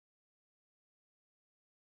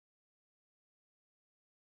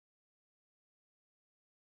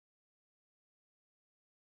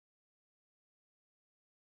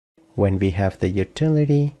When we have the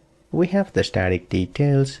utility, we have the static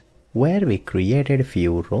details where we created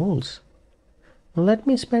few roles. Let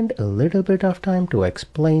me spend a little bit of time to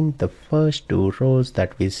explain the first two roles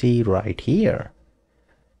that we see right here.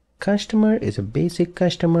 Customer is a basic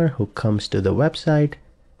customer who comes to the website,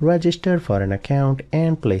 registers for an account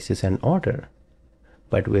and places an order.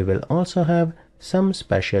 But we will also have some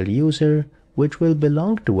special user which will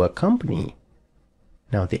belong to a company.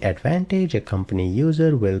 Now the advantage a company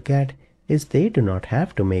user will get is they do not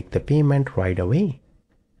have to make the payment right away.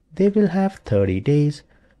 They will have 30 days,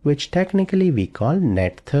 which technically we call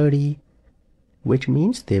net 30, which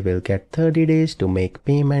means they will get 30 days to make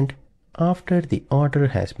payment after the order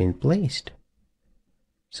has been placed.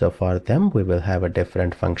 So for them we will have a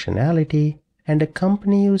different functionality, and a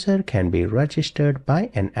company user can be registered by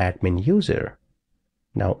an admin user.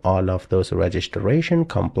 Now all of those registration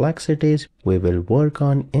complexities we will work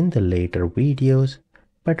on in the later videos,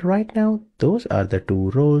 but right now those are the two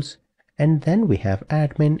roles, and then we have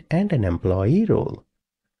admin and an employee role.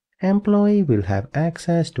 Employee will have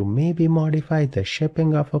access to maybe modify the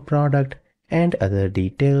shipping of a product and other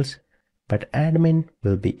details, but admin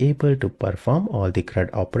will be able to perform all the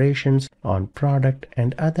CRUD operations on product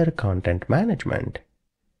and other content management.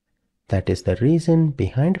 That is the reason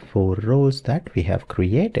behind 4 roles that we have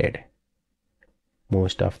created.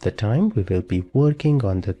 Most of the time we will be working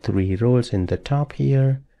on the 3 roles in the top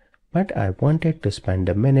here, but I wanted to spend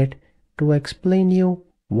a minute to explain you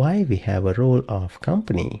why we have a role of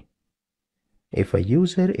company. If a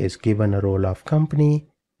user is given a role of company,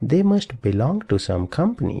 they must belong to some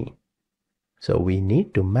company. So we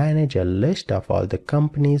need to manage a list of all the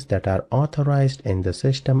companies that are authorized in the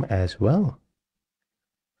system as well.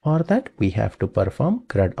 For that we have to perform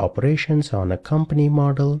CRUD operations on a company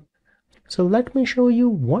model. So let me show you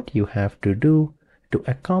what you have to do to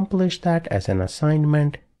accomplish that as an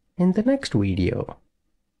assignment in the next video.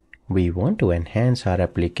 We want to enhance our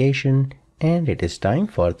application, and it is time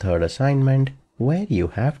for third assignment where you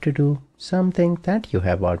have to do something that you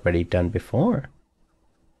have already done before.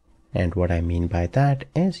 And what I mean by that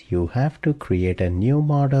is you have to create a new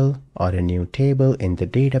model or a new table in the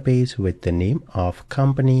database with the name of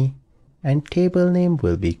company, and table name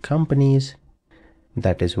will be companies.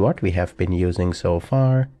 That is what we have been using so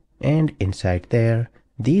far, and inside there,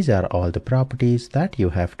 these are all the properties that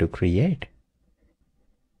you have to create.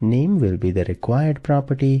 Name will be the required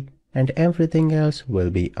property and everything else will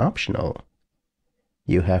be optional.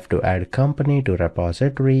 You have to add company to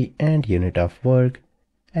repository and unit of work,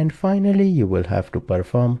 and finally you will have to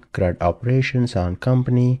perform CRUD operations on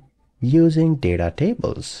company using data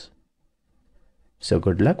tables. So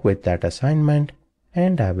good luck with that assignment,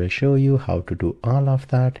 and I will show you how to do all of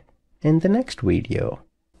that in the next video.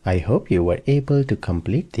 I hope you were able to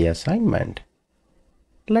complete the assignment.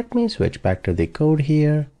 Let me switch back to the code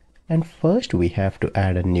here, and first we have to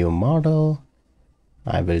add a new model.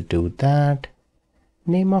 I will do that.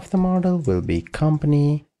 Name of the model will be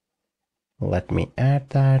company. Let me add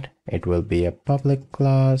that. It will be a public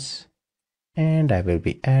class, and I will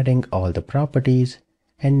be adding all the properties,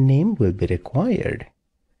 and name will be required.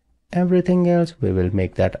 Everything else we will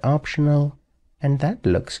make that optional, and that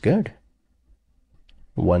looks good.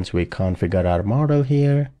 Once we configure our model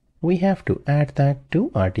here, we have to add that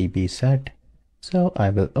to our DB set. So I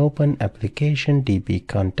will open application DB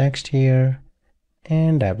context here,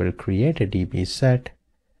 and I will create a DB set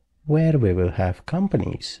where we will have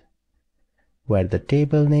companies, where the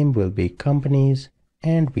table name will be companies,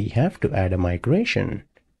 and we have to add a migration.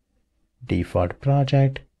 Default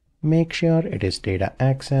project, make sure it is data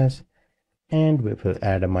access, and we will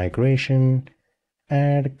add a migration,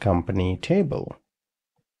 add company table.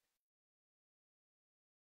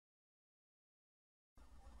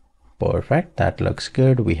 Perfect, that looks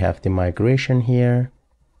good. We have the migration here,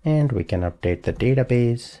 and we can update the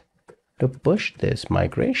database to push this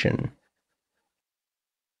migration.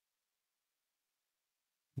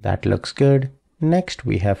 That looks good. Next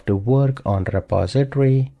we have to work on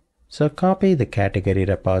repository. So copy the category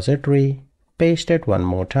repository, paste it one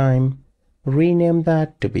more time, rename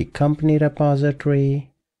that to be company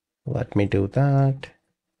repository. Let me do that.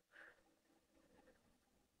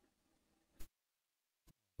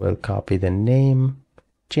 We'll copy the name,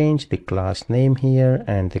 change the class name here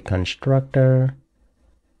and the constructor.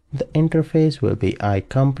 The interface will be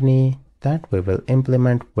iCompany, that we will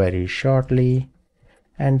implement very shortly,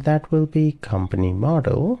 and that will be company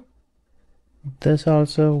model. This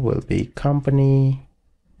also will be company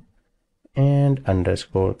and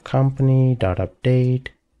underscore company dot update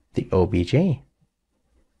the obj.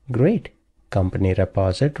 Great, company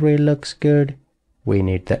repository looks good. We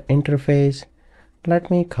need the interface.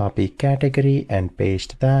 Let me copy category and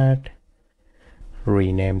paste that.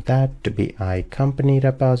 Rename that to be iCompany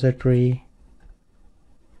repository.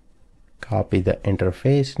 Copy the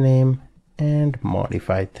interface name and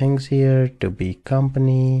modify things here to be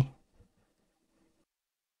company.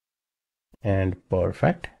 And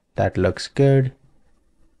perfect. That looks good.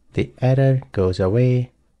 The error goes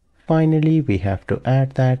away. Finally, we have to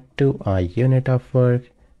add that to our unit of work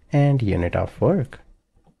and unit of work.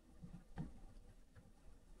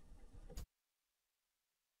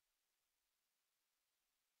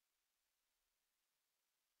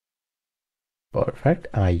 Perfect.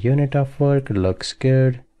 Our unit of work looks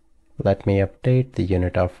good. Let me update the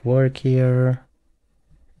unit of work here.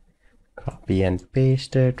 Copy and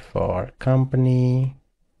paste it for company.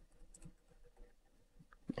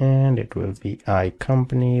 And it will be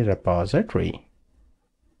iCompany repository.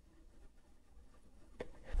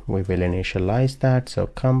 We will initialize that, so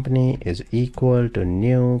company is equal to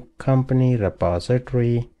new company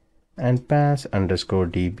repository and pass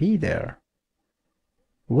 _db there.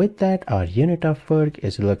 With that, our unit of work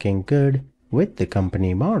is looking good with the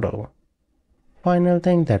company model. Final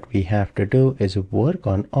thing that we have to do is work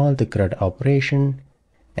on all the CRUD operation,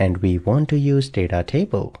 and we want to use data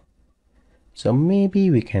table. So maybe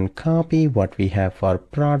we can copy what we have for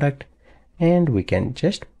product and we can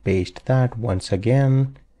just paste that once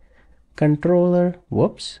again. Controller,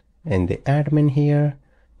 in the admin here,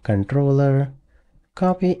 controller,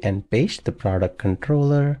 copy and paste the product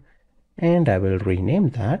controller, and I will rename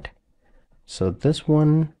that. So this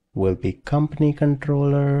one will be company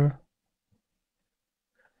controller.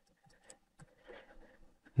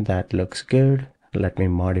 That looks good. Let me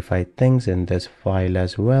modify things in this file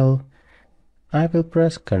as well. I will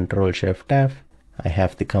press Ctrl+Shift+F. I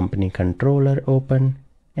have the company controller open,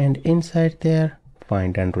 and inside there,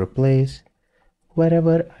 find and replace.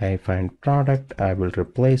 Wherever I find product, I will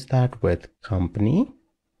replace that with company.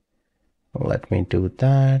 Let me do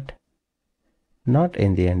that. Not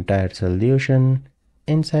in the entire solution.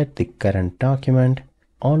 Inside the current document,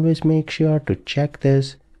 always make sure to check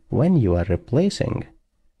this when you are replacing.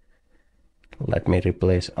 Let me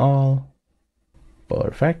replace all.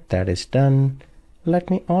 Perfect, that is done. Let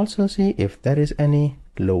me also see if there is any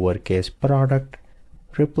lowercase product.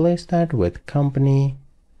 Replace that with company.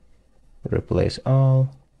 Replace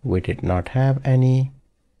all. We did not have any.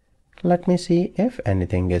 Let me see if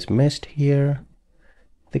anything is missed here.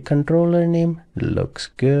 The controller name looks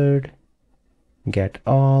good. Get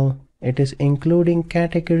all. It is including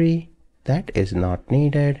category. That is not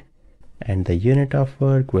needed. And the unit of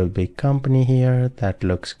work will be company here. That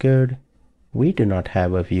looks good. We do not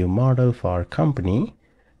have a view model for company,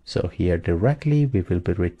 so here directly we will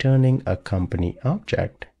be returning a company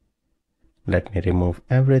object. Let me remove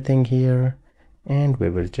everything here and we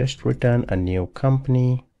will just return a new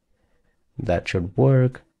company. That should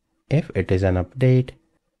work. If it is an update,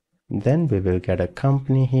 then we will get a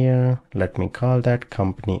company here. Let me call that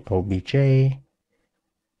company obj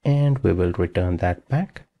and we will return that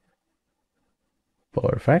back.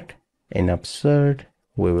 Perfect. In absurd,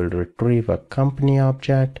 we will retrieve a company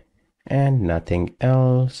object and nothing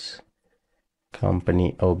else.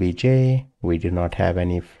 Company obj, we do not have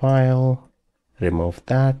any file. Remove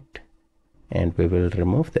that. And we will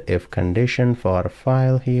remove the if condition for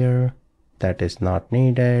file here. That is not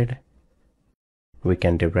needed. We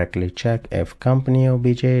can directly check if company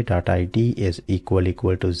obj.id is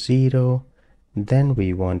equal to 0. Then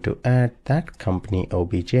we want to add that company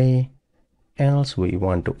obj. Else we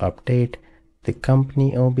want to update the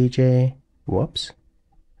company obj.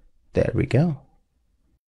 There we go.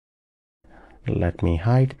 Let me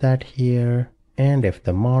hide that here. And if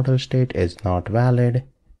the model state is not valid,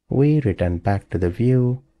 we return back to the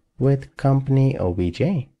view with company obj.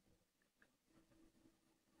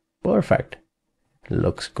 Perfect.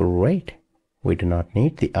 Looks great. We do not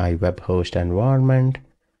need the iWeb host environment.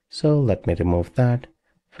 So let me remove that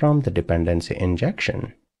from the dependency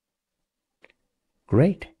injection.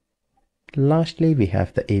 Great. Lastly, we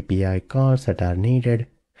have the API calls that are needed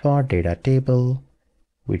for data table.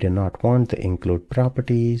 We do not want the include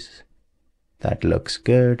properties. That looks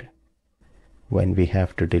good. When we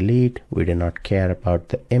have to delete, we do not care about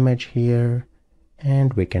the image here.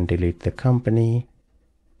 And we can delete the company.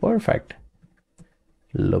 Perfect.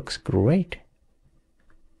 Looks great.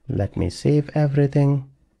 Let me save everything.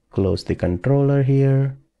 Close the controller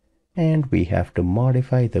here. And we have to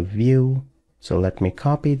modify the view. So let me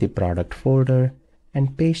copy the product folder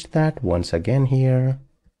and paste that once again here.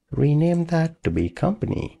 Rename that to be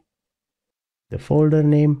company. The folder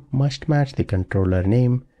name must match the controller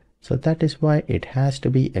name, so that is why it has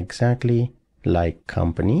to be exactly like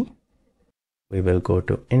company. We will go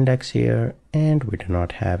to index here and we do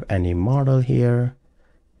not have any model here.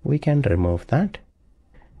 We can remove that.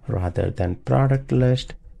 Rather than product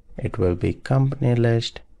list, it will be company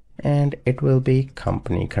list and it will be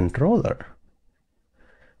company controller.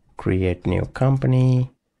 Create new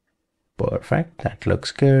company. Perfect, that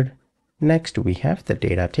looks good. Next we have the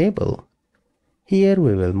data table. Here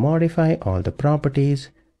we will modify all the properties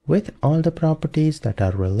with all the properties that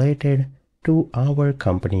are related to our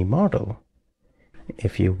company model.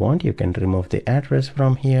 If you want, you can remove the address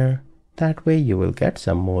from here. That way you will get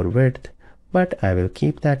some more width, but I will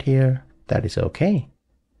keep that here. That is okay.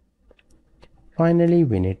 Finally,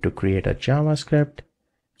 we need to create a JavaScript.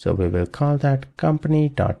 So we will call that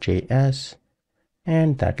company.js,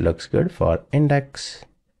 and that looks good for index.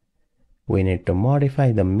 We need to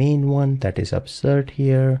modify the main one, that is absurd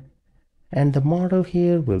here, and the model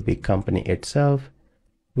here will be company itself.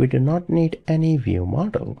 We do not need any view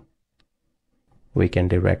model. We can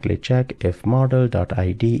directly check if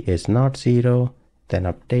model.id is not 0, then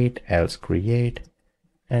update else create,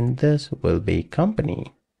 and this will be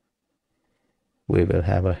company. We will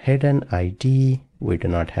have a hidden ID. We do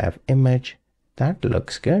not have image. That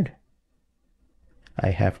looks good. I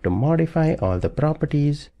have to modify all the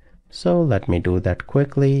properties, so let me do that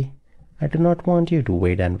quickly. I do not want you to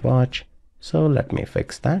wait and watch, so let me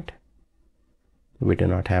fix that. We do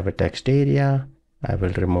not have a text area. I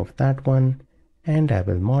will remove that one, and I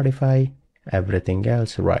will modify everything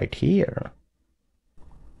else right here.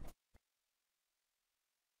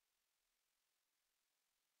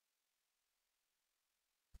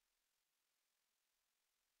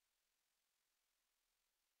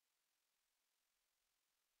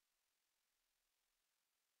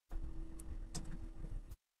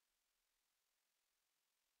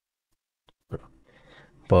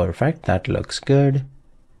 Perfect, that looks good.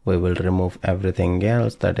 We will remove everything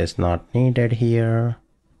else that is not needed here.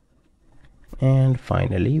 And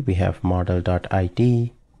finally, we have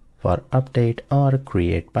model.id for update or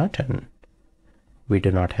create button. We do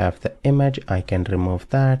not have the image. I can remove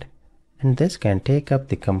that, and this can take up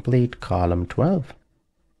the complete column 12.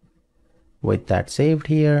 With that saved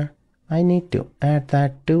here, I need to add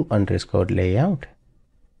that to underscore layout.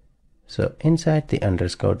 So inside the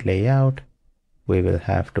underscore layout, we will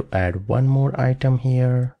have to add one more item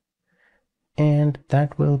here, and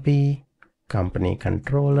that will be company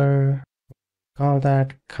controller. Call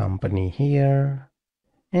that company here.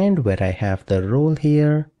 And where I have the role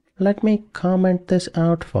here, let me comment this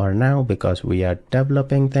out for now because we are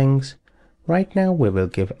developing things. Right now we will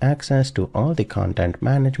give access to all the content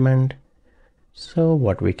management. So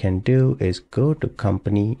what we can do is go to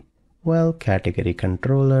company, category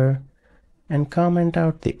controller, and comment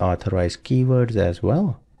out the authorized keywords as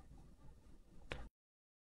well.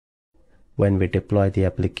 When we deploy the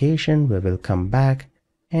application, we will come back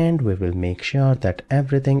and we will make sure that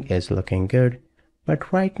everything is looking good.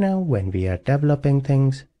 But right now, when we are developing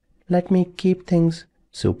things, let me keep things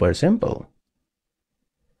super simple.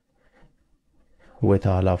 With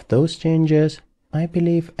all of those changes, I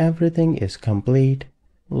believe everything is complete.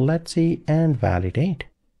 Let's see and validate.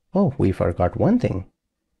 Oh, we forgot one thing.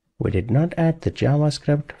 We did not add the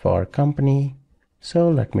JavaScript for company,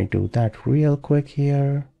 so let me do that real quick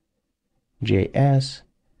here. JS,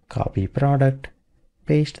 copy product,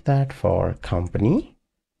 paste that for company.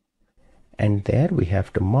 And there we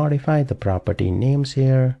have to modify the property names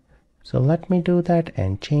here. So let me do that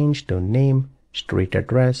and change to name, street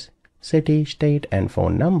address, city, state, and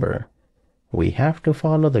phone number. We have to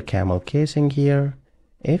follow the camel casing here.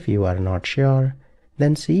 If you are not sure,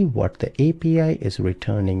 then see what the API is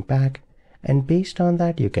returning back, and based on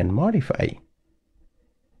that you can modify.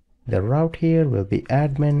 The route here will be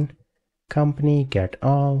admin, company, get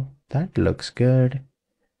all. That looks good.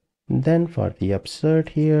 Then for the absurd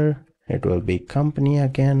here, it will be company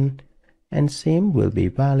again, and same will be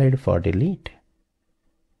valid for delete.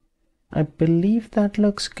 I believe that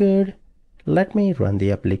looks good. Let me run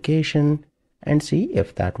the application and see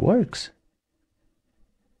if that works.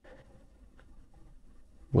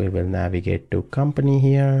 We will navigate to company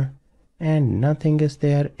here, and nothing is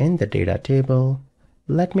there in the data table.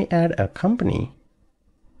 Let me add a company.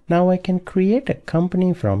 Now I can create a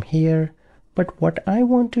company from here, but what I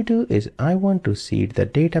want to do is I want to seed the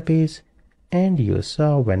database, and you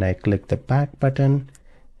saw when I click the back button,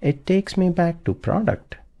 it takes me back to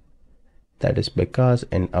product. That is because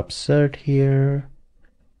in absurd here,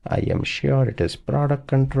 I am sure it is product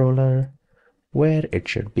controller, where it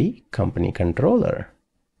should be company controller.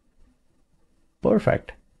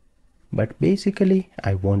 Perfect. But basically,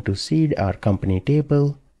 I want to seed our company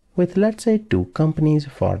table with, let's say, 2 companies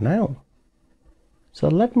for now. So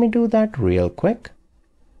let me do that real quick.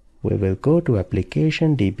 We will go to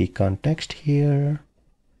application DB context here.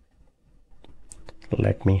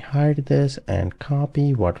 Let me hide this and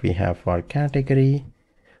copy what we have for category.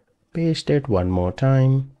 Paste it one more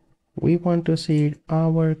time. We want to see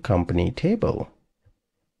our company table.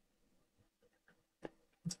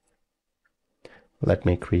 Let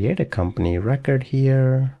me create a company record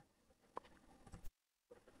here.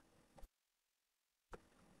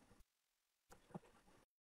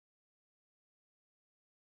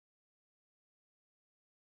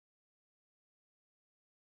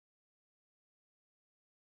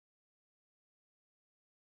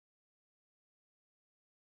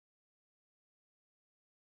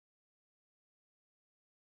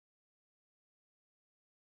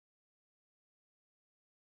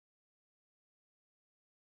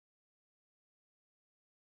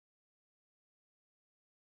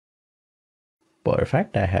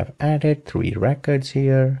 Perfect, I have added 3 records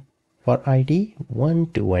here for ID 1,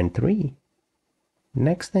 2, and 3.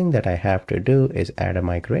 Next thing that I have to do is add a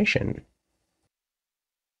migration.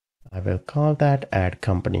 I will call that add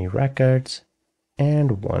company records,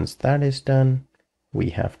 and once that is done, we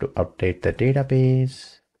have to update the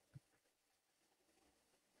database.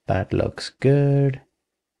 That looks good.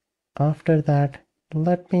 After that,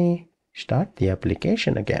 let me start the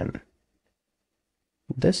application again.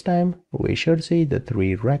 This time we should see the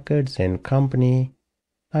 3 records in company.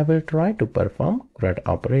 I will try to perform CRUD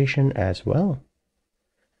operation as well.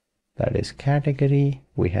 That is category.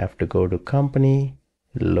 We have to go to company.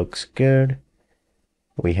 Looks good.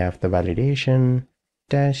 We have the validation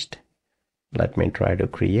test. Let me try to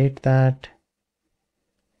create that.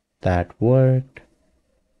 That worked.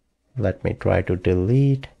 Let me try to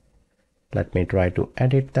delete. Let me try to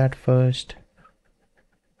edit that first.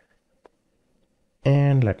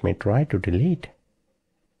 And let me try to delete.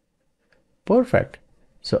 Perfect.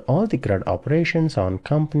 So all the CRUD operations on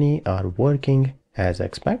company are working as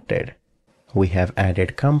expected. We have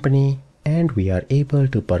added company and we are able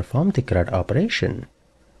to perform the CRUD operation.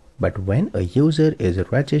 But when a user is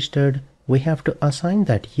registered, we have to assign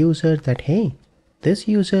that user that, hey, this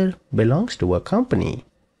user belongs to a company.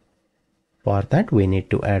 For that, we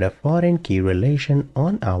need to add a foreign key relation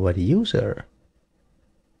on our user.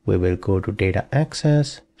 We will go to data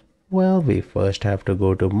access. Well, we first have to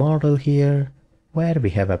go to model here, where we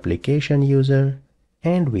have application user,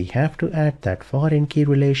 and we have to add that foreign key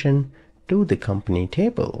relation to the company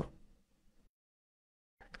table.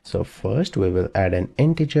 So first we will add an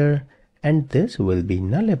integer, and this will be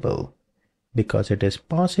nullable because it is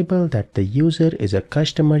possible that the user is a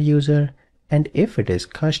customer user, and if it is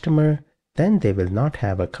customer, then they will not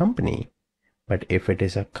have a company. But if it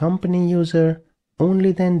is a company user,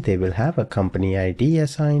 only then they will have a company ID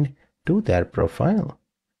assigned to their profile.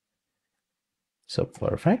 So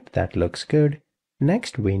perfect, that looks good.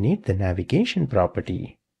 Next we need the navigation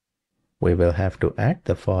property. We will have to add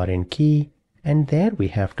the foreign key, and there we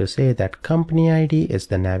have to say that company ID is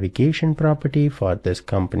the navigation property for this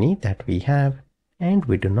company that we have, and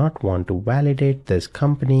we do not want to validate this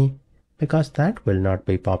company because that will not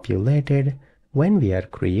be populated when we are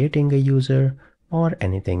creating a user or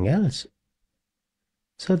anything else.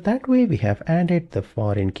 So that way we have added the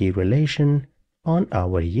foreign key relation on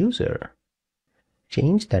our user.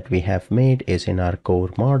 Change that we have made is in our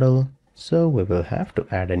core model, so we will have to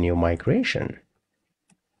add a new migration.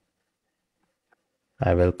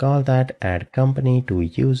 I will call that add company to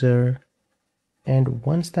user, and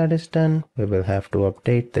once that is done, we will have to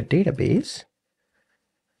update the database.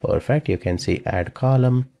 Perfect, you can see add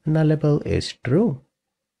column nullable is true.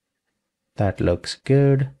 That looks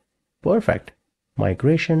good. Perfect.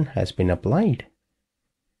 Migration has been applied.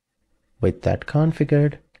 With that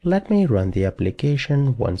configured, let me run the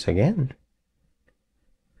application once again.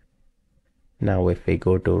 Now if we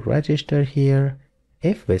go to register here,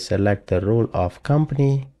 if we select the role of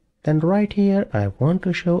company, then right here I want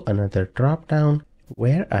to show another drop down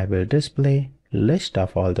where I will display list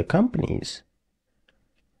of all the companies.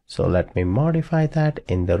 So let me modify that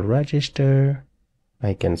in the register.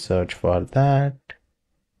 I can search for that.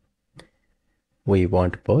 We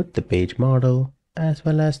want both the page model as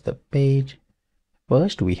well as the page.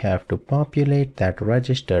 First we have to populate that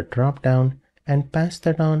register dropdown and pass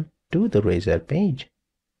that on to the Razor page.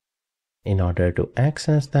 In order to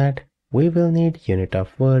access that, we will need unit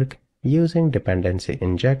of work using dependency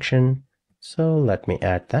injection. So let me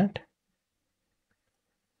add that.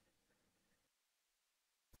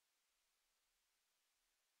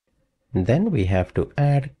 Then we have to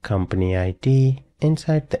add company ID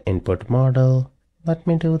inside the input model. Let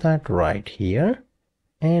me do that right here.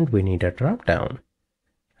 And we need a dropdown.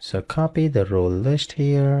 So copy the role list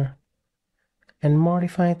here and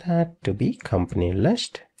modify that to be company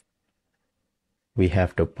list. We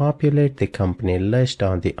have to populate the company list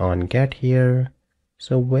on the onGet here.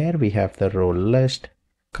 So where we have the role list,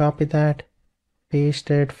 copy that, paste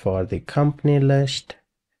it for the company list.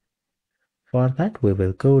 For that, we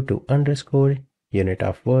will go to underscore unit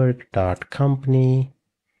of work dot company,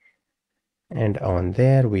 and on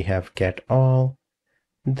there we have get all.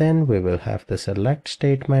 Then we will have the select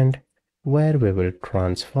statement where we will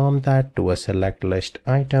transform that to a select list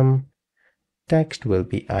item. Text will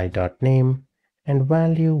be i.name and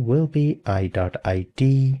value will be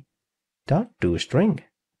i.id.toString.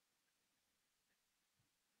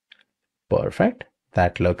 Perfect,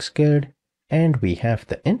 that looks good, and we have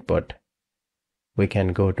the input. We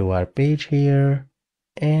can go to our page here,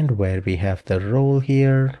 and where we have the role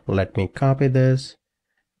here, let me copy this,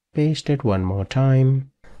 paste it one more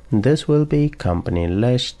time. This will be company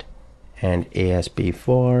list, and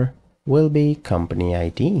ASP4 will be company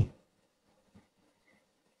ID.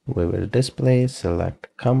 We will display select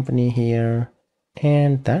company here,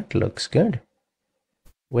 and that looks good.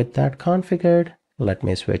 With that configured, let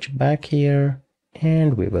me switch back here,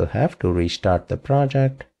 and we will have to restart the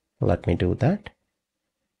project. Let me do that.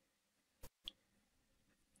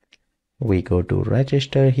 We go to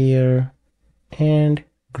register here, and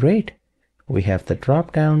great, we have the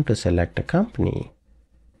drop down to select a company.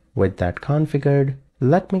 With that configured,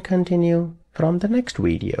 let me continue from the next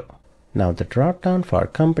video. Now the drop down for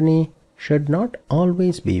company should not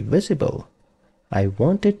always be visible. I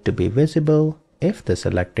want it to be visible if the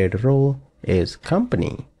selected role is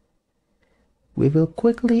company. We will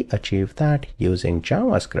quickly achieve that using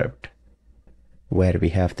JavaScript. Where we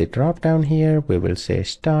have the drop down here, we will say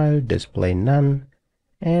style display none,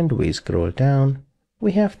 and we scroll down,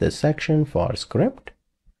 we have the section for script.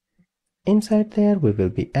 Inside there we will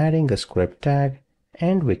be adding a script tag,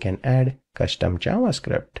 and we can add custom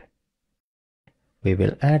JavaScript. We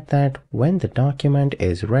will add that when the document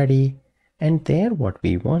is ready, and there what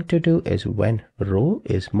we want to do is when role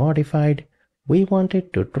is modified, we want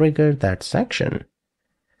it to trigger that section.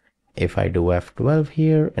 If I do F12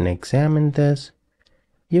 here and examine this,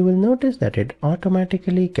 you will notice that it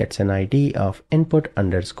automatically gets an ID of input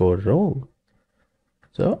underscore role.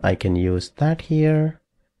 So I can use that here,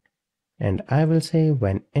 and I will say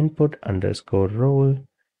when input underscore role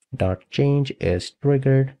dot change is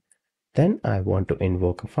triggered, then I want to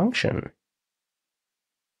invoke a function.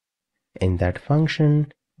 In that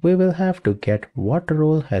function, we will have to get what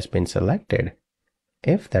role has been selected.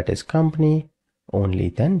 If that is company, only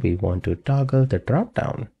then we want to toggle the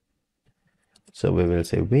dropdown. So we will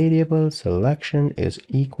say variable selection is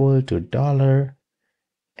equal to $,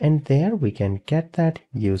 and there we can get that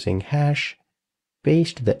using hash,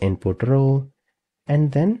 paste the input role,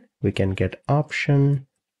 and then we can get option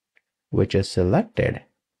which is selected.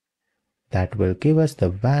 That will give us the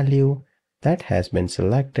value that has been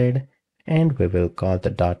selected, and we will call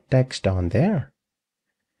the .text on there.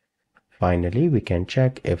 Finally, we can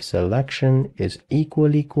check if selection is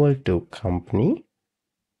equal to company.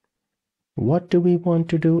 What do we want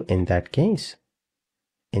to do in that case?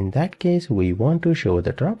 In that case, we want to show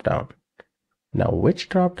the dropdown. Now, which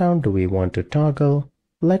dropdown do we want to toggle?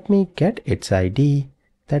 Let me get its ID,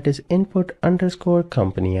 that is input underscore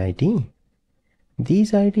company ID.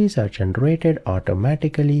 These IDs are generated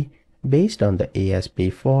automatically based on the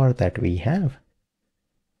ASP4 that we have.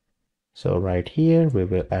 So right here, we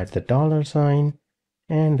will add the $,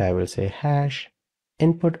 and I will say hash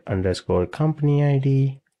input underscore company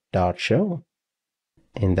ID dot show.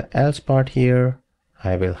 In the else part here,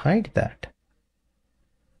 I will hide that.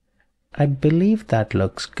 I believe that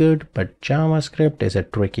looks good, but JavaScript is a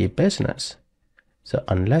tricky business. So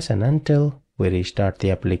unless and until we restart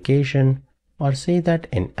the application or see that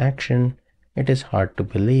in action, it is hard to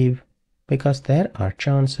believe because there are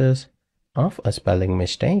chances of a spelling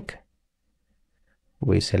mistake.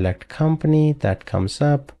 We select company, that comes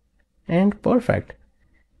up, and perfect.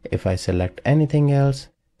 If I select anything else,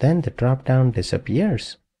 then the dropdown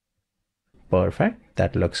disappears. Perfect,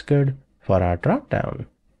 that looks good for our dropdown.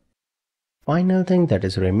 Final thing that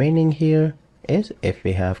is remaining here is if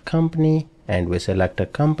we have company and we select a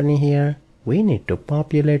company here, we need to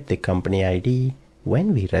populate the company ID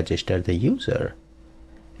when we register the user.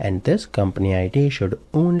 And this company ID should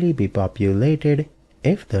only be populated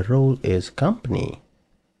if the role is company.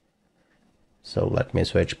 So let me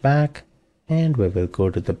switch back, and we will go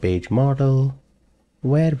to the page model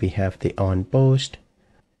where we have the on post.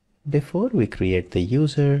 Before we create the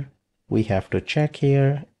user, we have to check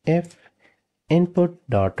here if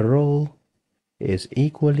input.role is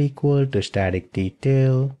equal to static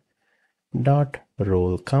detail dot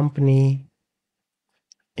role company.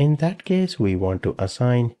 In that case, we want to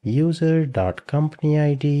assign user dot company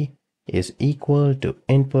ID is equal to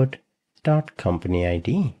input dot company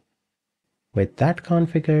ID. With that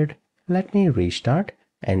configured, let me restart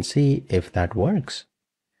and see if that works.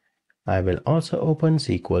 I will also open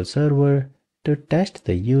SQL Server to test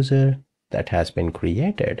the user that has been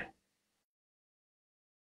created.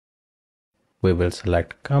 We will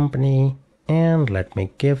select company and let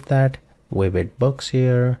me give that Vivid Books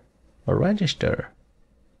here, register.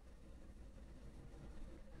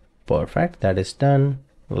 Perfect, that is done.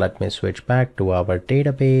 Let me switch back to our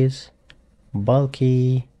database,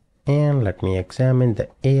 bulky, and let me examine the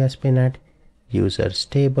ASP.NET users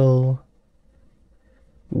table.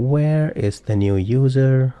 Where is the new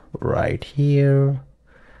user? Right here.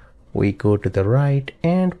 We go to the right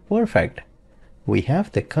and perfect. We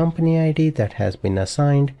have the company ID that has been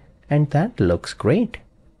assigned and that looks great.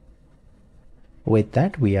 With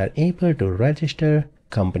that, we are able to register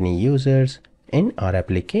company users in our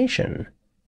application.